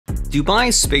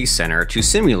Dubai's Space Center to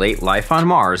simulate life on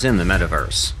Mars in the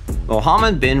Metaverse.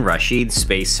 Mohammed bin Rashid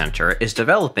Space Center is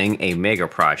developing a mega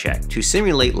project to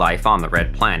simulate life on the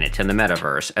Red Planet in the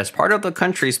Metaverse as part of the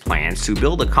country's plans to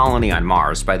build a colony on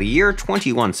Mars by the year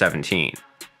 2117.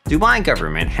 Dubai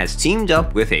government has teamed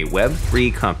up with a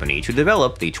Web3 company to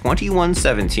develop the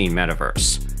 2117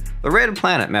 Metaverse. The Red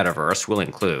Planet Metaverse will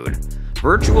include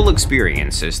virtual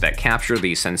experiences that capture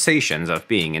the sensations of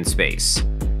being in space,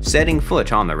 setting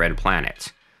foot on the Red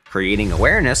Planet, creating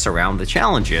awareness around the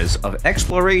challenges of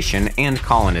exploration and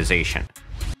colonization.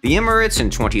 The Emirates in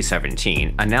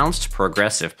 2017 announced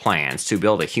progressive plans to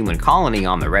build a human colony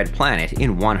on the Red Planet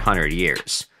in 100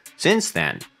 years. Since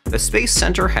then, the Space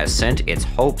Center has sent its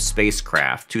HOPE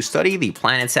spacecraft to study the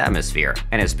planet's atmosphere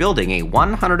and is building a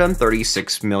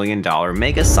 $136 million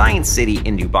mega science city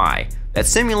in Dubai that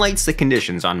simulates the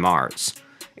conditions on Mars.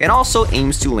 It also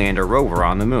aims to land a rover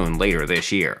on the moon later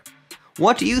this year.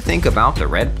 What do you think about the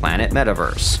Red Planet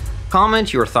Metaverse?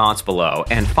 Comment your thoughts below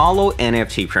and follow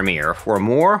NFT Premier for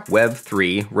more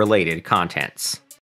Web3 related contents.